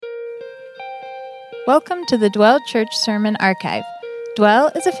Welcome to the Dwell Church Sermon Archive. Dwell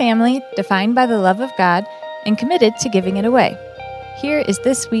is a family defined by the love of God and committed to giving it away. Here is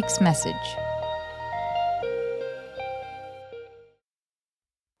this week's message.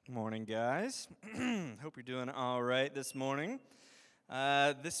 Morning, guys. Hope you're doing all right this morning.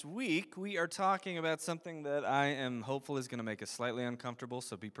 This week, we are talking about something that I am hopeful is going to make us slightly uncomfortable,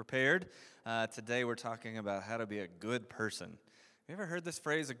 so be prepared. Today, we're talking about how to be a good person. Have you ever heard this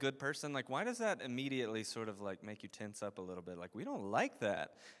phrase, a good person? Like, why does that immediately sort of like make you tense up a little bit? Like, we don't like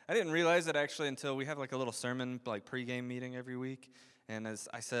that. I didn't realize it actually until we have like a little sermon, like pregame meeting every week. And as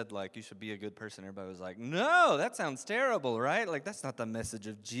I said, like, you should be a good person, everybody was like, no, that sounds terrible, right? Like, that's not the message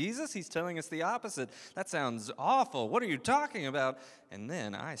of Jesus. He's telling us the opposite. That sounds awful. What are you talking about? And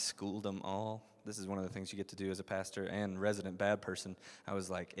then I schooled them all. This is one of the things you get to do as a pastor and resident bad person. I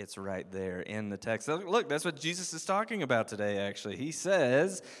was like, it's right there in the text. Look, that's what Jesus is talking about today, actually. He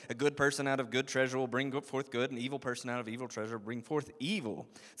says, a good person out of good treasure will bring forth good, an evil person out of evil treasure will bring forth evil.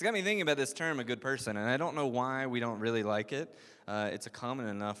 It's got me thinking about this term, a good person, and I don't know why we don't really like it. It's a common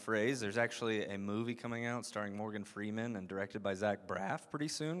enough phrase. There's actually a movie coming out starring Morgan Freeman and directed by Zach Braff pretty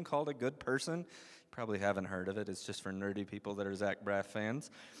soon called A Good Person. Probably haven't heard of it. It's just for nerdy people that are Zach Braff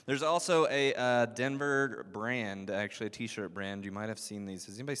fans. There's also a Denver brand, actually a t-shirt brand. You might have seen these.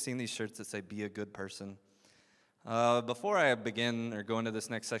 Has anybody seen these shirts that say, be a good person? Before I begin or go into this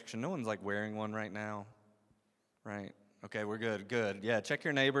next section, no one's like wearing one right now, right? Okay, we're good. Yeah, check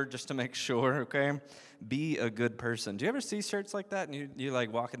your neighbor just to make sure, okay? Be a good person. Do you ever see shirts like that? And you're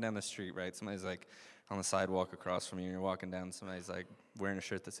like walking down the street, right? Somebody's like on the sidewalk across from you, and you're walking down, somebody's like wearing a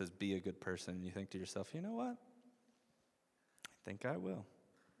shirt that says, be a good person. And you think to yourself, you know what? I think I will.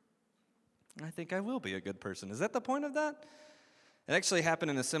 I think I will be a good person. Is that the point of that? It actually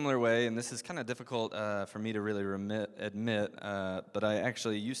happened in a similar way, and this is kind of difficult for me to really admit, but I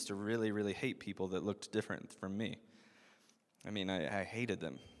actually used to really, really hate people that looked different from me. I mean, I hated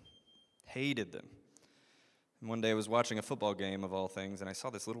them. And one day I was watching a football game of all things, and I saw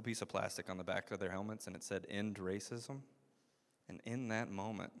this little piece of plastic on the back of their helmets, and it said, end racism. And in that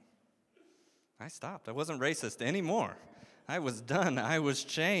moment, I stopped. I wasn't racist anymore. I was done. I was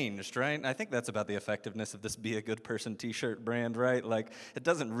changed, right? And I think that's about the effectiveness of this Be a Good Person t-shirt brand, right? Like, it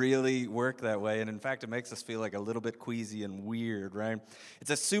doesn't really work that way. And in fact, it makes us feel like a little bit queasy and weird, right?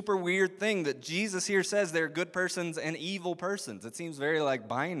 It's a super weird thing that Jesus here says there are good persons and evil persons. It seems very like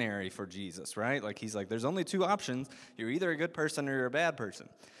binary for Jesus, right? Like, he's like, there's only two options. You're either a good person or you're a bad person.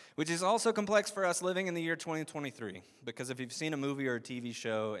 Which is also complex for us living in the year 2023, because if you've seen a movie or a TV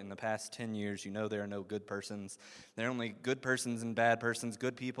show in the past 10 years, you know there are no good persons. There are only good persons and bad persons.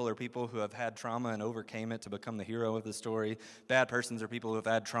 Good people are people who have had trauma and overcame it to become the hero of the story. Bad persons are people who have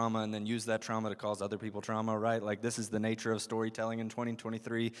had trauma and then use that trauma to cause other people trauma, right? Like, this is the nature of storytelling in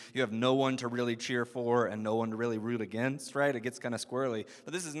 2023. You have no one to really cheer for and no one to really root against, right? It gets kind of squirrely.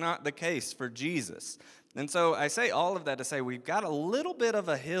 But this is not the case for Jesus. And so I say all of that to say we've got a little bit of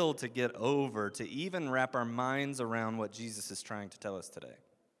a hill to get over to even wrap our minds around what Jesus is trying to tell us today.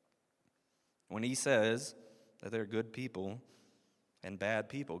 When he says that there are good people and bad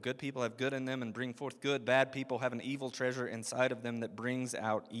people. Good people have good in them and bring forth good. Bad people have an evil treasure inside of them that brings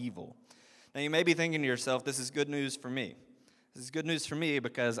out evil. Now you may be thinking to yourself, this is good news for me. This is good news for me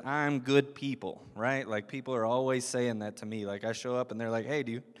because I'm good people, right? Like, people are always saying that to me. Like, I show up and they're like, hey,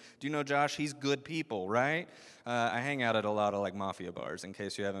 do you know Josh? He's good people, right? I hang out at a lot of, like, mafia bars, in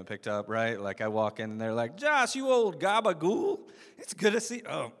case you haven't picked up, right? Like, I walk in and they're like, Josh, you old gabagool. It's good to see.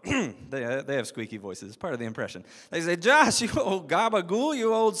 Oh, they have squeaky voices. It's part of the impression. They say, Josh, you old gabagool,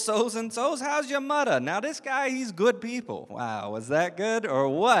 you old so's and so's. How's your mother? Now, this guy, he's good people. Wow, was that good or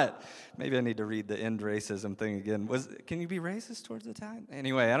what? Maybe I need to read the end racism thing again. Can you be racist towards Italian?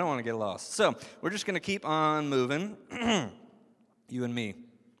 Anyway, I don't want to get lost. So we're just going to keep on moving. You and me,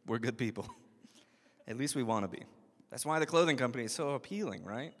 we're good people. At least we want to be. That's why the clothing company is so appealing,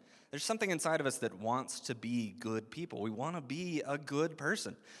 right? There's something inside of us that wants to be good people. We want to be a good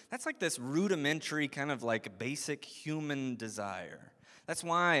person. That's like this rudimentary kind of like basic human desire. That's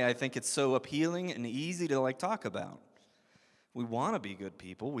why I think it's so appealing and easy to like talk about. We want to be good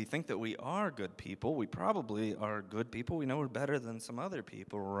people. We think that we are good people. We probably are good people. We know we're better than some other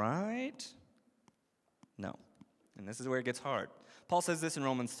people, right? No. And this is where it gets hard. Paul says this in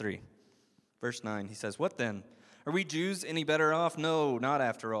Romans 3, verse 9. He says, what then? Are we Jews any better off? No, not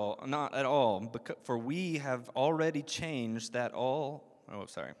after all. Not at all. For we have already changed that all. Oh,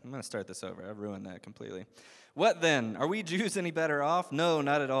 sorry. I'm going to start this over. I've ruined that completely. What then? Are we Jews any better off? No,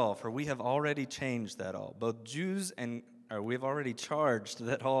 not at all. For we have already changed that all. We've already charged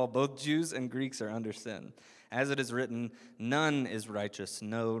that all, both Jews and Greeks are under sin. As it is written, none is righteous,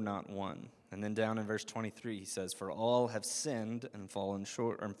 no, not one. And then down in verse 23, he says, "For all have sinned and fall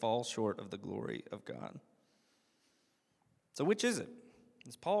short of the glory of God." So which is it?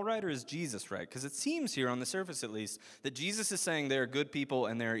 Is Paul right or is Jesus right? Because it seems here, on the surface at least, that Jesus is saying there are good people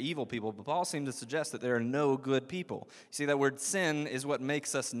and there are evil people, but Paul seems to suggest that there are no good people. You see, that word sin is what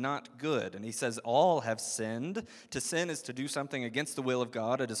makes us not good. And he says all have sinned. To sin is to do something against the will of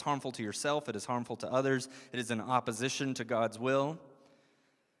God. It is harmful to yourself. It is harmful to others. It is in opposition to God's will.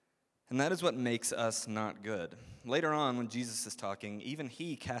 And that is what makes us not good. Later on, when Jesus is talking, even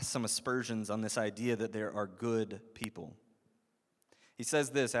he casts some aspersions on this idea that there are good people. He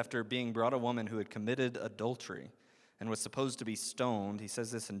says this after being brought a woman who had committed adultery and was supposed to be stoned. He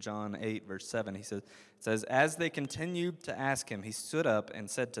says this in John 8, verse 7. It says, "As they continued to ask him, he stood up and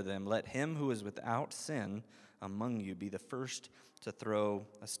said to them, 'Let him who is without sin among you be the first to throw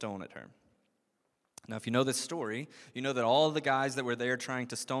a stone at her.'" Now, if you know this story, you know that all the guys that were there trying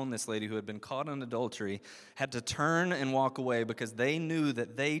to stone this lady who had been caught in adultery had to turn and walk away because they knew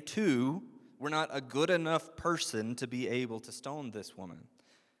that they too were not a good enough person to be able to stone this woman.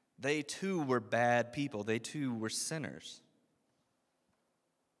 They too were bad people. They too were sinners.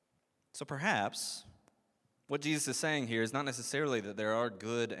 So perhaps what Jesus is saying here is not necessarily that there are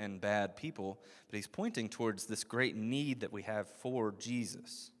good and bad people, but he's pointing towards this great need that we have for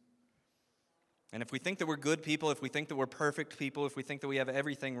Jesus. And if we think that we're good people, if we think that we're perfect people, if we think that we have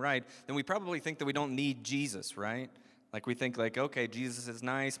everything right, then we probably think that we don't need Jesus, right? Like we think like, okay, Jesus is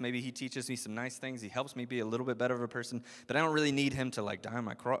nice. Maybe he teaches me some nice things. He helps me be a little bit better of a person, but I don't really need him to like die on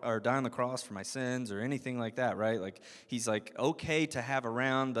the cross for my sins or anything like that, right? Like he's like okay to have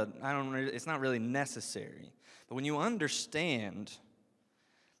around, but it's not really necessary. But when you understand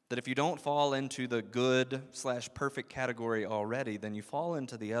that if you don't fall into the good/perfect category already, then you fall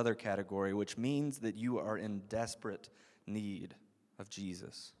into the other category, which means that you are in desperate need of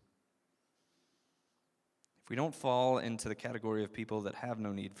Jesus. If we don't fall into the category of people that have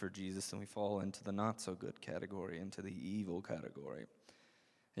no need for Jesus, then we fall into the not-so-good category, into the evil category,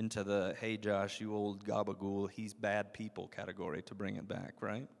 into the, hey, Josh, you old gabagool, he's bad people category, to bring it back,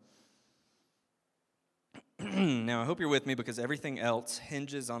 right? Now, I hope you're with me because everything else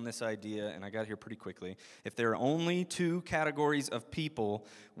hinges on this idea, and I got here pretty quickly. If there are only two categories of people,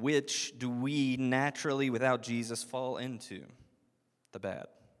 which do we naturally, without Jesus, fall into? The bad.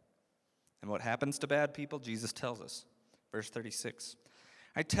 And what happens to bad people? Jesus tells us. Verse 36.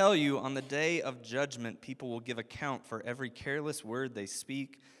 "I tell you, on the day of judgment, people will give account for every careless word they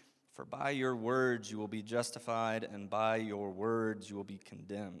speak. For by your words you will be justified, and by your words you will be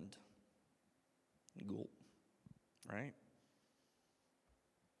condemned." Gulp. Right?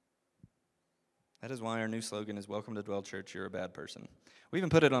 That is why our new slogan is "Welcome to Dwell Church, you're a bad person." We even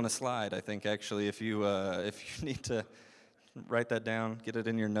put it on a slide, I think, actually, if you need to write that down, get it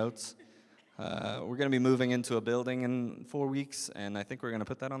in your notes. We're going to be moving into a building in 4 weeks, and I think we're going to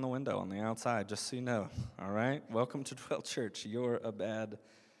put that on the window on the outside, just so you know. All right? Welcome to Dwell Church. You're a bad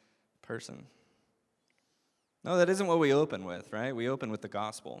person. No, that isn't what we open with, right? We open with the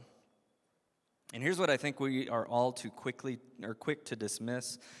gospel. And here's what I think we are all too quick to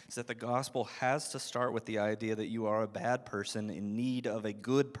dismiss, is that the gospel has to start with the idea that you are a bad person in need of a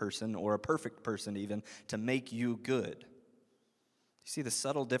good person, or a perfect person even, to make you good. You see the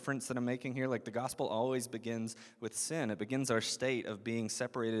subtle difference that I'm making here? Like the gospel always begins with sin. It begins our state of being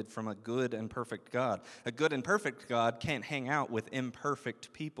separated from a good and perfect God. A good and perfect God can't hang out with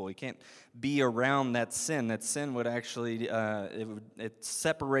imperfect people. He can't be around that sin. That sin would actually, it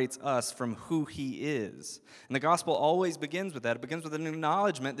separates us from who he is. And the gospel always begins with that. It begins with an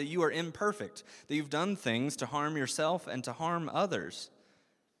acknowledgement that you are imperfect, that you've done things to harm yourself and to harm others.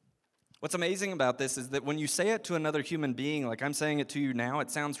 What's amazing about this is that when you say it to another human being, like I'm saying it to you now, it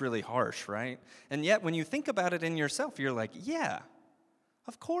sounds really harsh, right? And yet when you think about it in yourself, you're like, yeah,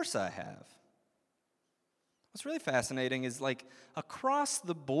 of course I have. What's really fascinating is like across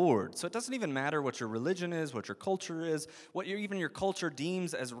the board, so it doesn't even matter what your religion is, what your culture is, what even your culture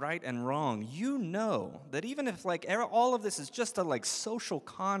deems as right and wrong. You know that even if like all of this is just a like social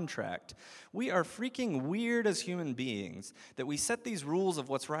contract, we are freaking weird as human beings, that we set these rules of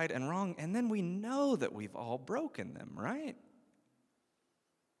what's right and wrong, and then we know that we've all broken them, right?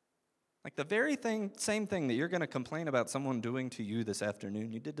 Like the very same thing that you're going to complain about someone doing to you this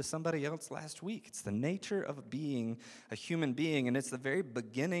afternoon, you did to somebody else last week. It's the nature of being a human being, and it's the very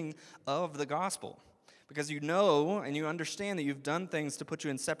beginning of the gospel. Because you know and you understand that you've done things to put you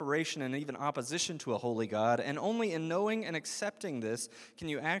in separation and even opposition to a holy God, and only in knowing and accepting this can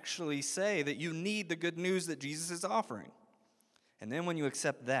you actually say that you need the good news that Jesus is offering. And then when you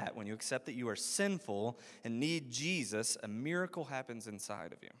accept that, when you accept that you are sinful and need Jesus, a miracle happens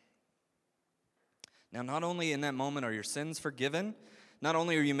inside of you. Now, not only in that moment are your sins forgiven, not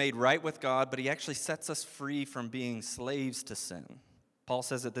only are you made right with God, but he actually sets us free from being slaves to sin. Paul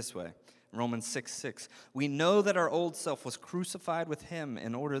says it this way, Romans 6:6. We know that our old self was crucified with him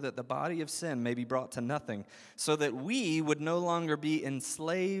in order that the body of sin may be brought to nothing, so that we would no longer be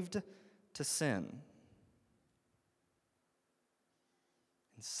enslaved to sin.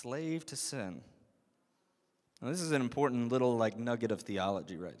 Enslaved to sin. Now, this is an important little nugget of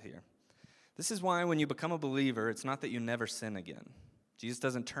theology right here. This is why when you become a believer, it's not that you never sin again. Jesus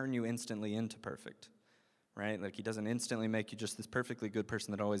doesn't turn you instantly into perfect, right? He doesn't instantly make you just this perfectly good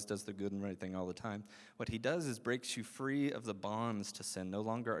person that always does the good and right thing all the time. What he does is breaks you free of the bonds to sin. No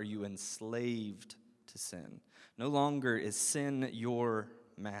longer are you enslaved to sin. No longer is sin your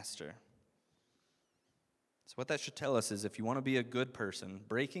master. So what that should tell us is if you want to be a good person,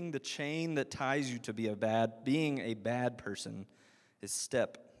 breaking the chain that ties you to being a bad person is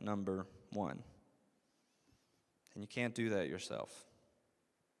step number 1. And you can't do that yourself.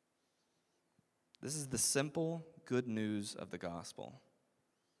 This is the simple good news of the gospel.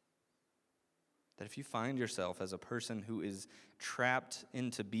 That if you find yourself as a person who is trapped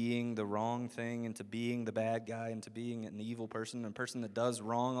into being the wrong thing, into being the bad guy, into being an evil person, a person that does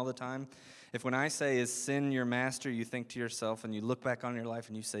wrong all the time, if when I say, is sin your master, you think to yourself and you look back on your life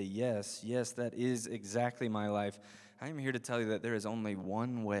and you say, yes, that is exactly my life, I am here to tell you that there is only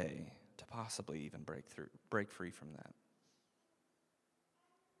one way to possibly even break free from that.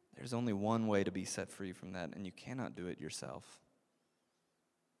 There's only one way to be set free from that, and you cannot do it yourself.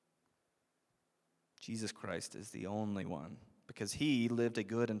 Jesus Christ is the only one, because he lived a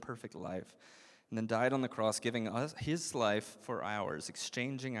good and perfect life and then died on the cross, giving us his life for ours,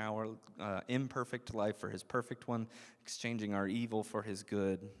 exchanging our imperfect life for his perfect one, exchanging our evil for his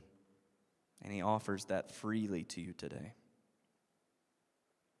good, and he offers that freely to you today.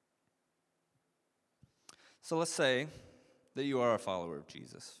 So let's say that you are a follower of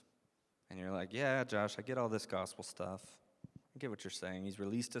Jesus, and you're like, yeah, Josh, I get all this gospel stuff. I get what you're saying. He's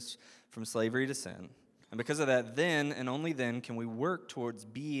released us from slavery to sin. And because of that, then and only then can we work towards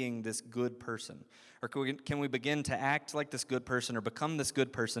being this good person. Or can we begin to act like this good person or become this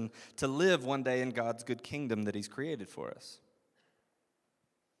good person to live one day in God's good kingdom that he's created for us.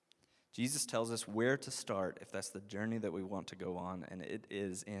 Jesus tells us where to start if that's the journey that we want to go on, and it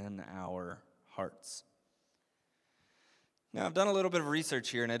is in our hearts. Now, I've done a little bit of research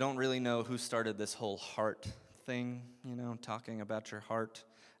here, and I don't really know who started this whole heart thing, talking about your heart.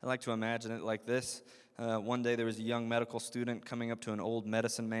 I like to imagine it like this. One day there was a young medical student coming up to an old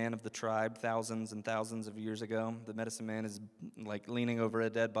medicine man of the tribe thousands and thousands of years ago. The medicine man is leaning over a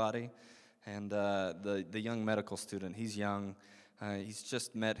dead body, and the young medical student, he's young. He's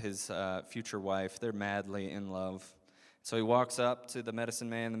just met his future wife. They're madly in love. So he walks up to the medicine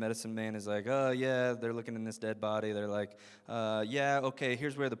man. The medicine man is like, oh, yeah, they're looking in this dead body. They're like, yeah, okay,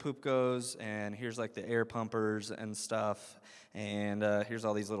 here's where the poop goes, and here's the air pumpers and stuff, and here's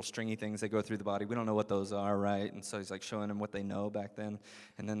all these little stringy things that go through the body. We don't know what those are, right? And so he's showing them what they know back then.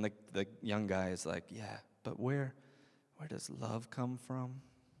 And then the young guy is like, yeah, but where does love come from?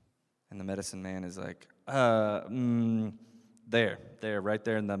 And the medicine man is like, there, right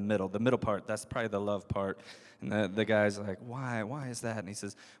there in the middle part. That's probably the love part. And the guy's like, why is that? And he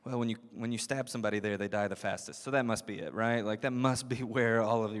says, well, when you stab somebody there, they die the fastest. So that must be it, right? That must be where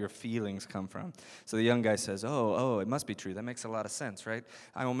all of your feelings come from. So the young guy says, oh, it must be true. That makes a lot of sense, right?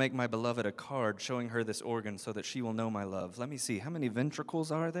 I will make my beloved a card showing her this organ so that she will know my love. Let me see, how many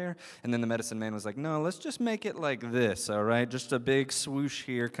ventricles are there? And then the medicine man was like, no, let's just make it like this, all right? Just a big swoosh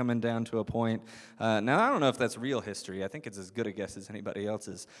here coming down to a point. Now, I don't know if that's real history. I think it's as good a guess as anybody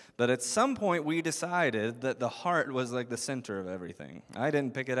else's. But at some point, we decided that the heart was the center of everything. I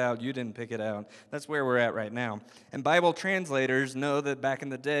didn't pick it out. You didn't pick it out. That's where we're at right now. And Bible translators know that back in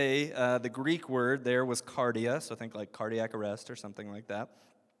the day, the Greek word there was cardia, so think cardiac arrest or something like that.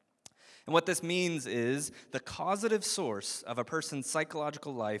 And what this means is the causative source of a person's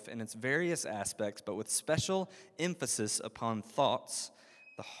psychological life in its various aspects, but with special emphasis upon thoughts,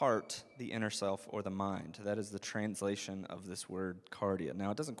 the heart, the inner self, or the mind. That is the translation of this word cardia. Now,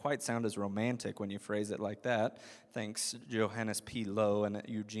 it doesn't quite sound as romantic when you phrase it like that. Thanks, Johannes P. Lowe and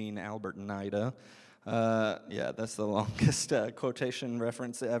Eugene Albert Nida. Yeah, that's the longest quotation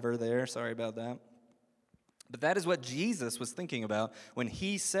reference ever there. Sorry about that. But that is what Jesus was thinking about when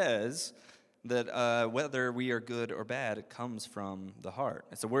he says that whether we are good or bad, it comes from the heart.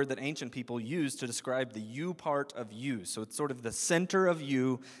 It's a word that ancient people used to describe the you part of you. So it's sort of the center of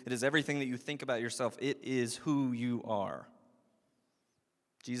you. It is everything that you think about yourself. It is who you are.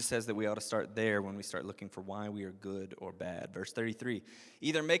 Jesus says that we ought to start there when we start looking for why we are good or bad. Verse 33,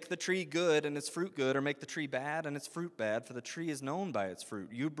 either make the tree good and its fruit good, or make the tree bad and its fruit bad, for the tree is known by its fruit.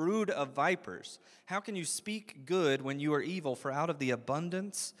 You brood of vipers, how can you speak good when you are evil? For out of the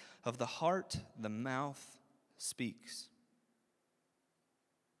abundance of the heart, the mouth speaks.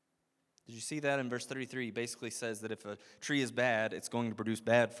 Did you see that in verse 33? He basically says that if a tree is bad, it's going to produce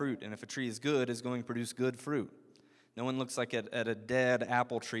bad fruit, and if a tree is good, it's going to produce good fruit. No one looks like at a dead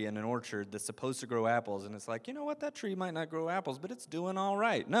apple tree in an orchard that's supposed to grow apples, and it's like, you know what, that tree might not grow apples, but it's doing all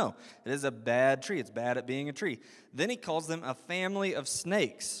right. No, it is a bad tree. It's bad at being a tree. Then he calls them a family of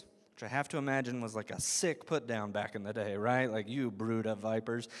snakes, which I have to imagine was like a sick put down back in the day, right? Like, you brood of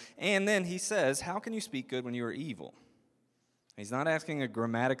vipers. And then he says, how can you speak good when you are evil? He's not asking a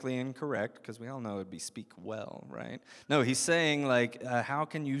grammatically incorrect, because we all know it'd be speak well, right? No, he's saying, like, how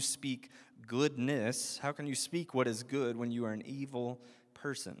can you speak goodness? How can you speak what is good when you are an evil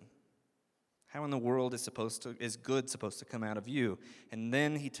person? How in the world is good supposed to come out of you? And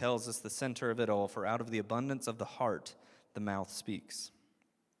then he tells us the center of it all, for out of the abundance of the heart, the mouth speaks.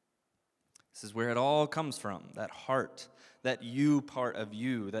 This is where it all comes from, that heart, that you part of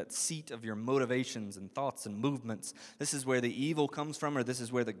you, that seat of your motivations and thoughts and movements. This is where the evil comes from, or this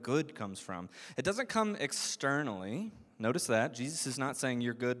is where the good comes from. It doesn't come externally. Notice that. Jesus is not saying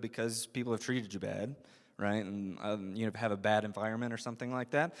you're good because people have treated you bad, right? And you have a bad environment or something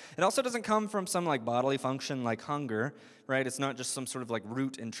like that. It also doesn't come from some like bodily function like hunger, right? It's not just some sort of like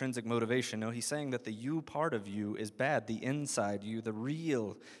root intrinsic motivation. No, he's saying that the you part of you is bad, the inside you, the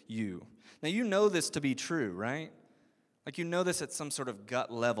real you. Now, you know this to be true, right? Like, you know this at some sort of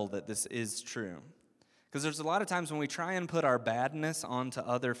gut level that this is true. Because there's a lot of times when we try and put our badness onto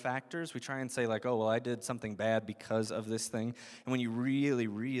other factors, we try and say like, oh, well, I did something bad because of this thing. And when you really,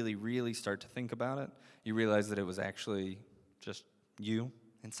 really, really start to think about it, you realize that it was actually just you,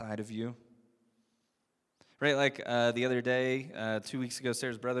 inside of you. Right, like the other day, 2 weeks ago,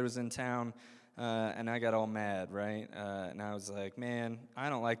 Sarah's brother was in town. And I got all mad, right? And I was like, man, I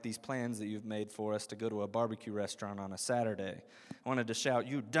don't like these plans that you've made for us to go to a barbecue restaurant on a Saturday. I wanted to shout,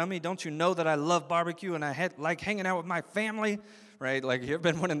 you dummy, don't you know that I love barbecue and I like hanging out with my family? Right? Like, you've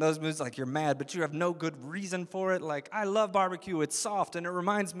been one of those moods, like you're mad, but you have no good reason for it. Like, I love barbecue. It's soft and it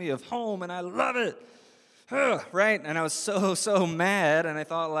reminds me of home and I love it. Right? And I was so mad, and I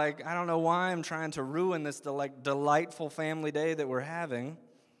thought, like, I don't know why I'm trying to ruin this delightful family day that we're having.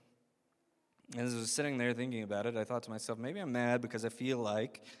 And as I was sitting there thinking about it, I thought to myself, maybe I'm mad because I feel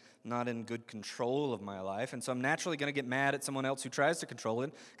like I'm not in good control of my life, and so I'm naturally going to get mad at someone else who tries to control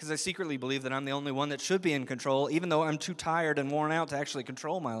it, because I secretly believe that I'm the only one that should be in control, even though I'm too tired and worn out to actually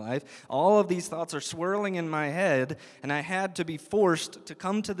control my life. All of these thoughts are swirling in my head, and I had to be forced to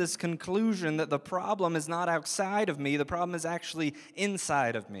come to this conclusion that the problem is not outside of me, the problem is actually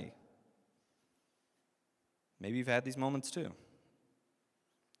inside of me. Maybe you've had these moments too.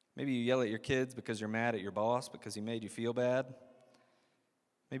 Maybe you yell at your kids because you're mad at your boss because he made you feel bad.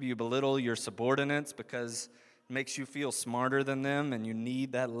 Maybe you belittle your subordinates because it makes you feel smarter than them and you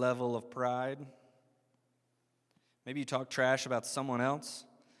need that level of pride. Maybe you talk trash about someone else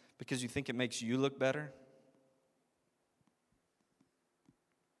because you think it makes you look better.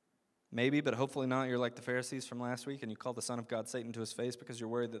 Maybe, but hopefully not, you're like the Pharisees from last week and you call the Son of God Satan to his face because you're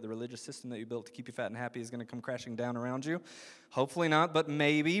worried that the religious system that you built to keep you fat and happy is going to come crashing down around you. Hopefully not, but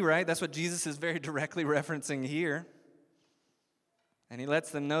maybe, right? That's what Jesus is very directly referencing here. And he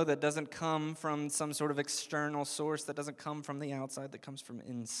lets them know that doesn't come from some sort of external source, that doesn't come from the outside, that comes from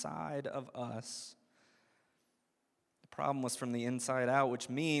inside of us. The problem was from the inside out, which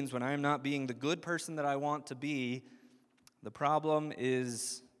means when I'm not being the good person that I want to be, the problem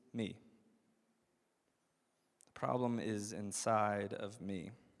is me. The problem is inside of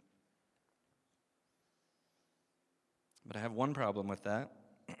me. But I have one problem with that,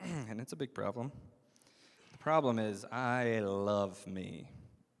 and it's a big problem. The problem is I love me,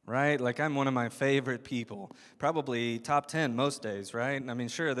 right? Like, I'm one of my favorite people. Probably top 10 most days, right? I mean,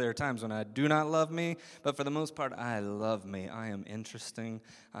 sure, there are times when I do not love me, but for the most part, I love me. I am interesting.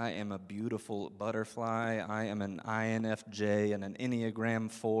 I am a beautiful butterfly. I am an INFJ and an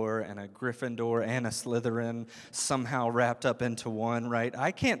Enneagram 4 and a Gryffindor and a Slytherin somehow wrapped up into one, right?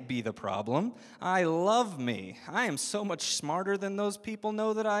 I can't be the problem. I love me. I am so much smarter than those people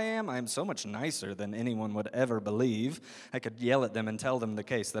know that I am. I am so much nicer than anyone would ever believe. I could yell at them and tell them the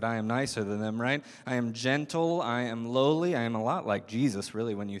case that I am nicer than them, right? I am gentle, I am lowly, I am a lot like Jesus,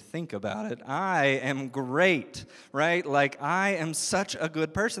 really, when you think about it. I am great, right? Like, I am such a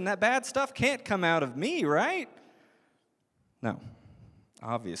good person. That bad stuff can't come out of me, right? No,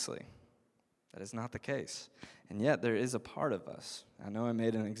 obviously. That is not the case. And yet there is a part of us. I know I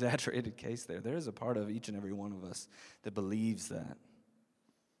made an exaggerated case there. There is a part of each and every one of us that believes that.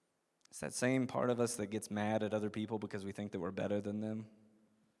 It's that same part of us that gets mad at other people because we think that we're better than them.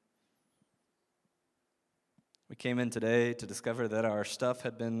 We came in today to discover that our stuff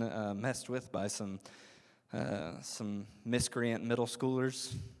had been messed with by some miscreant middle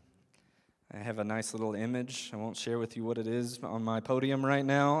schoolers. I have a nice little image. I won't share with you what it is on my podium right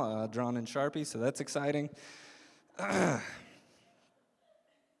now, drawn in Sharpie, so that's exciting.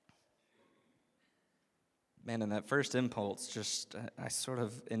 Man, and that first impulse, just I sort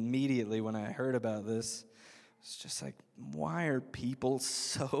of immediately when I heard about this, it's just like, why are people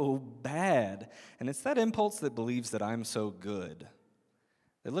so bad? And it's that impulse that believes that I'm so good.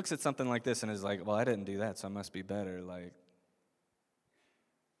 It looks at something like this and is like, well, I didn't do that, so I must be better. Like,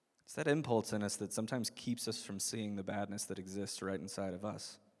 it's that impulse in us that sometimes keeps us from seeing the badness that exists right inside of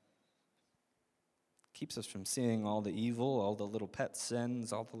us. Keeps us from seeing all the evil, all the little pet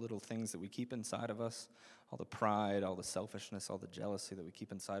sins, all the little things that we keep inside of us, all the pride, all the selfishness, all the jealousy that we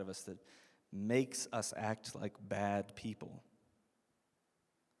keep inside of us that makes us act like bad people.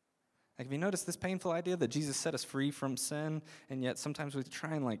 Like, have you noticed this painful idea that Jesus set us free from sin, and yet sometimes we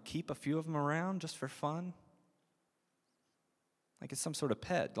try and like keep a few of them around just for fun? Like it's some sort of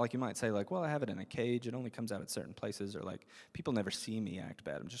pet. Like you might say, like, well, I have it in a cage. It only comes out at certain places, or like people never see me act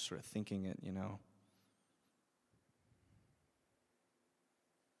bad. I'm just sort of thinking it, you know.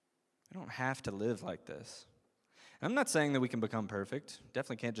 We don't have to live like this. And I'm not saying that we can become perfect.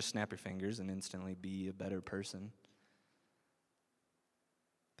 Definitely can't just snap your fingers and instantly be a better person.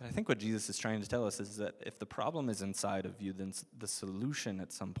 But I think what Jesus is trying to tell us is that if the problem is inside of you, then the solution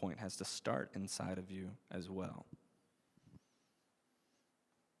at some point has to start inside of you as well.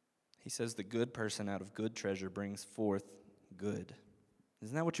 He says the good person out of good treasure brings forth good.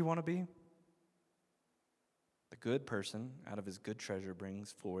 Isn't that what you want to be? The good person out of his good treasure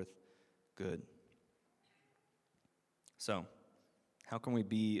brings forth good. So, how can we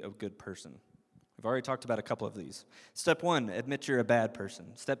be a good person? We've already talked about a couple of these. Step 1, admit you're a bad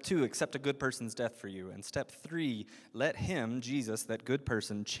person. Step 2, accept a good person's death for you. And step 3, let him, Jesus, that good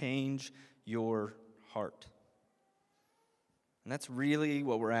person, change your heart. And that's really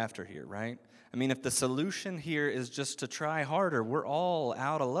what we're after here, right? I mean, if the solution here is just to try harder, we're all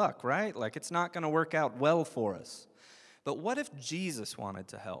out of luck, right? Like, it's not going to work out well for us. But what if Jesus wanted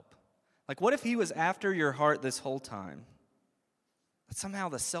to help? Like, what if he was after your heart this whole time? That somehow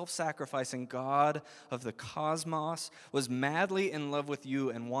the self-sacrificing God of the cosmos was madly in love with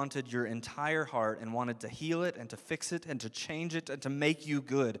you and wanted your entire heart and wanted to heal it and to fix it and to change it and to make you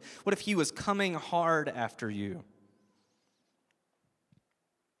good? What if he was coming hard after you?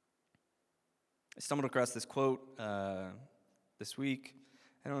 I stumbled across this quote this week.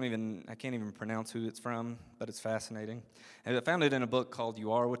 I can't even pronounce who it's from, but it's fascinating. And I found it in a book called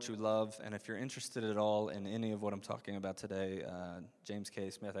You Are What You Love, and if you're interested at all in any of what I'm talking about today, James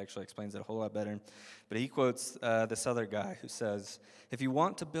K. Smith actually explains it a whole lot better. But he quotes this other guy who says, "If you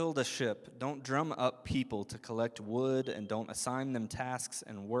want to build a ship, don't drum up people to collect wood and don't assign them tasks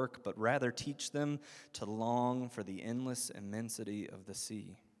and work, but rather teach them to long for the endless immensity of the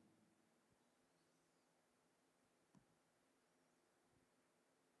sea."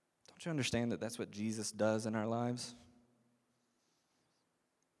 Don't you understand that that's what Jesus does in our lives?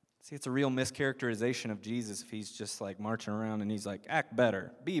 See, it's a real mischaracterization of Jesus if he's just like marching around and he's like, act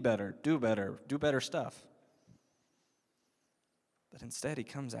better, be better, do better stuff. But instead, he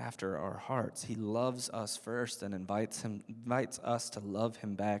comes after our hearts. He loves us first and invites us to love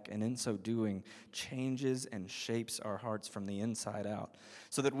him back, and in so doing, changes and shapes our hearts from the inside out,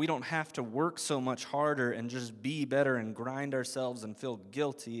 so that we don't have to work so much harder and just be better and grind ourselves and feel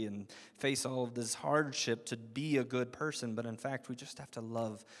guilty and face all of this hardship to be a good person. But in fact, we just have to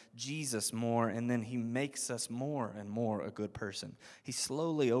love Jesus more, and then he makes us more and more a good person. He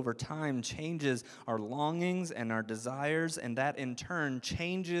slowly, over time, changes our longings and our desires, and that in turn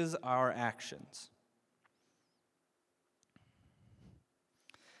changes our actions.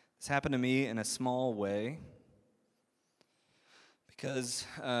 This happened to me in a small way because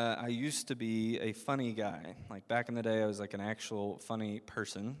I used to be a funny guy. Like back in the day, I was like an actual funny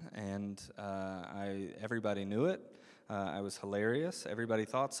person, and everybody knew it. I was hilarious. Everybody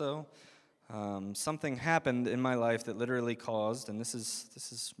thought so. Something happened in my life that literally caused, and this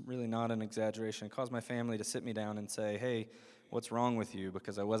is really not an exaggeration, it caused my family to sit me down and say, "Hey, what's wrong with you?"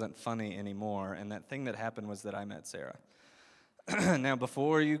 Because I wasn't funny anymore. And that thing that happened was that I met Sarah. Now,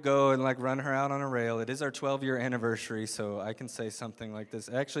 before you go and like run her out on a rail, it is our 12-year anniversary, so I can say something like this.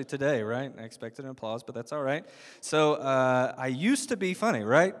 Actually, today, right? I expected an applause, but that's all right. So I used to be funny,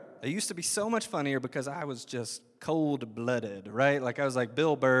 right? It used to be so much funnier because I was just cold-blooded, right? Like I was like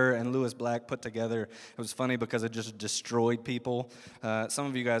Bill Burr and Louis Black put together. It was funny because it just destroyed people. Some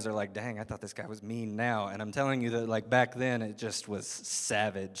of you guys are like, dang, I thought this guy was mean now. And I'm telling you that like back then it just was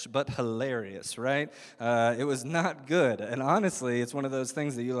savage, but hilarious, right? It was not good. And honestly, it's one of those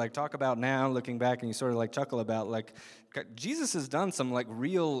things that you like talk about now, looking back, and you sort of like chuckle about, like, Jesus has done some like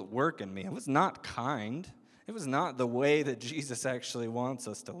real work in me. It was not kind. It was not the way that Jesus actually wants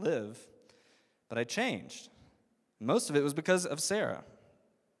us to live. But I changed. Most of it was because of Sarah.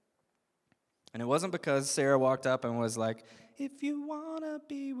 And it wasn't because Sarah walked up and was like, if you want to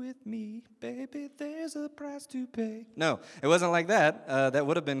be with me, baby, there's a price to pay. No, it wasn't like that. That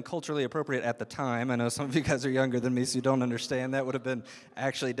would have been culturally appropriate at the time. I know some of you guys are younger than me, so you don't understand. That would have been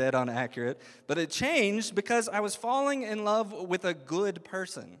actually dead on accurate. But it changed because I was falling in love with a good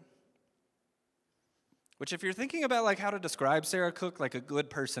person. Which, if you're thinking about like how to describe Sarah Cook, like a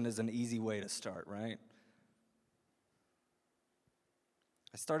good person is an easy way to start, right?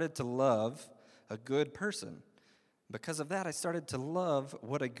 I started to love a good person. Because of that, I started to love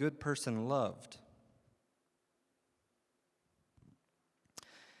what a good person loved.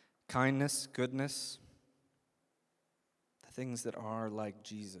 Kindness, goodness, the things that are like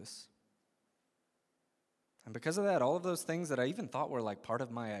Jesus. And because of that, all of those things that I even thought were like part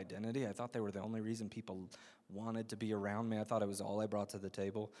of my identity, I thought they were the only reason people wanted to be around me, I thought it was all I brought to the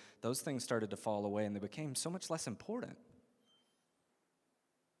table, those things started to fall away and they became so much less important.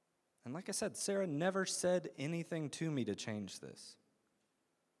 And like I said, Sarah never said anything to me to change this.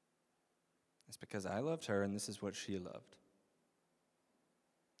 It's because I loved her and this is what she loved.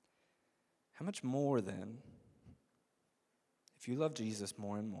 How much more then, if you love Jesus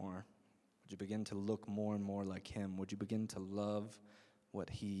more and more, would you begin to look more and more like him? Would you begin to love what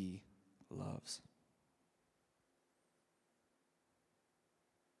he loves?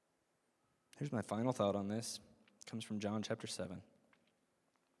 Here's my final thought on this. It comes from John chapter 7.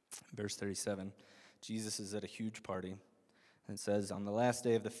 Verse 37, Jesus is at a huge party. And it says, on the last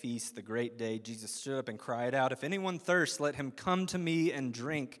day of the feast, the great day, Jesus stood up and cried out, if anyone thirsts, let him come to me and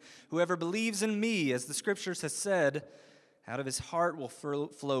drink. Whoever believes in me, as the scriptures has said, out of his heart will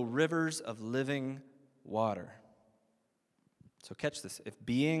flow rivers of living water. So catch this. If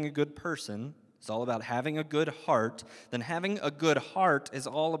being a good person is all about having a good heart, then having a good heart is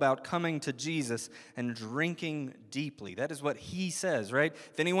all about coming to Jesus and drinking deeply. That is what he says, right?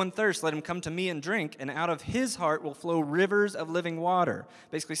 If anyone thirsts, let him come to me and drink, and out of his heart will flow rivers of living water.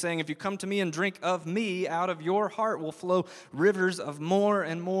 Basically saying, if you come to me and drink of me, out of your heart will flow rivers of more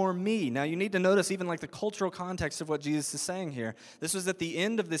and more me. Now you need to notice even like the cultural context of what Jesus is saying here. This was at the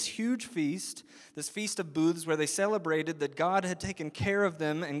end of this huge feast, this Feast of Booths, where they celebrated that God had taken care of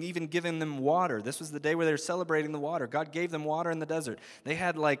them and even given them water. This was the day where they were celebrating the water. God gave them water in the desert. They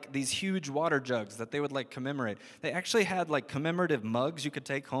had like these huge water jugs that they would like commemorate. They actually had like commemorative mugs you could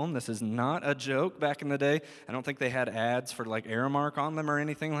take home. This is not a joke back in the day. I don't think they had ads for like Aramark on them or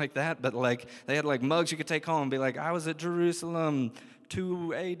anything like that, but like they had like mugs you could take home and be like, I was at Jerusalem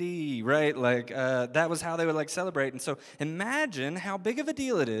 2 AD, right? Like that was how they would like celebrate. And so imagine how big of a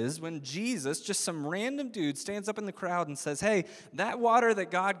deal it is when Jesus, just some random dude, stands up in the crowd and says, hey, that water that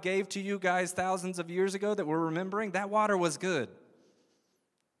God gave to you guys thousands of years ago that we're remembering, that water was good.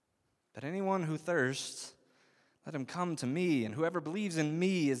 But anyone who thirsts, let him come to me, and whoever believes in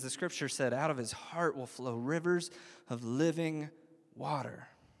me, as the scripture said, out of his heart will flow rivers of living water.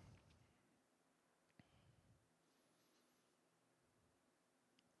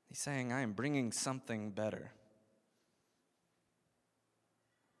 He's saying, I am bringing something better.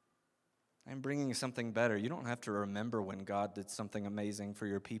 I'm bringing something better. You don't have to remember when God did something amazing for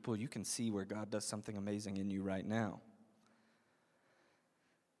your people. You can see where God does something amazing in you right now.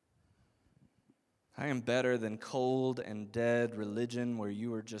 I am better than cold and dead religion where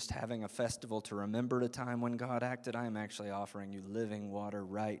you are just having a festival to remember a time when God acted. I am actually offering you living water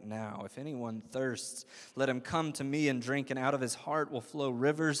right now. If anyone thirsts, let him come to me and drink, and out of his heart will flow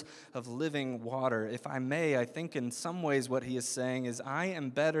rivers of living water. If I may, I think in some ways what he is saying is, I am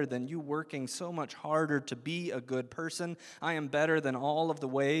better than you working so much harder to be a good person. I am better than all of the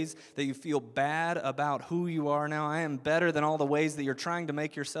ways that you feel bad about who you are now. I am better than all the ways that you're trying to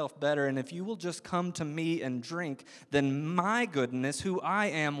make yourself better. And if you will just come to me and drink, then my goodness, who I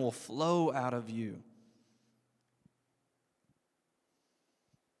am, will flow out of you.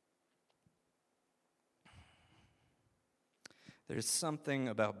 There's something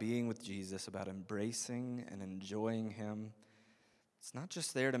about being with Jesus, about embracing and enjoying him. It's not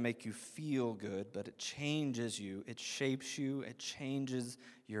just there to make you feel good, but it changes you, it shapes you, it changes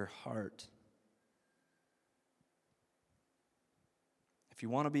your heart. If If you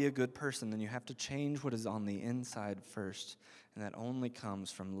want to be a good person, then you have to change what is on the inside first. And that only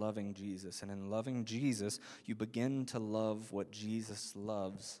comes from loving Jesus. And in loving Jesus, you begin to love what Jesus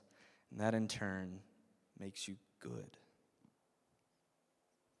loves. And that in turn makes you good.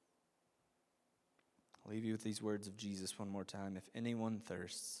 I'll leave you with these words of Jesus one more time. If anyone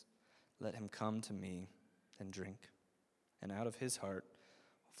thirsts, let him come to me and drink. And out of his heart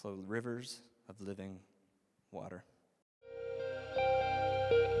will flow rivers of living water.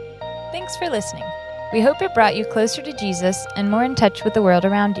 Thanks for listening. We hope it brought you closer to Jesus and more in touch with the world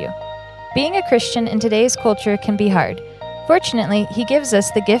around you. Being a Christian in today's culture can be hard. Fortunately, he gives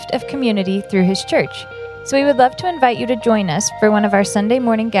us the gift of community through his church. So we would love to invite you to join us for one of our Sunday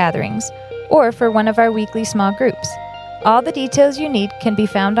morning gatherings or for one of our weekly small groups. All the details you need can be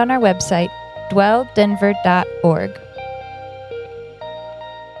found on our website, dwelldenver.org.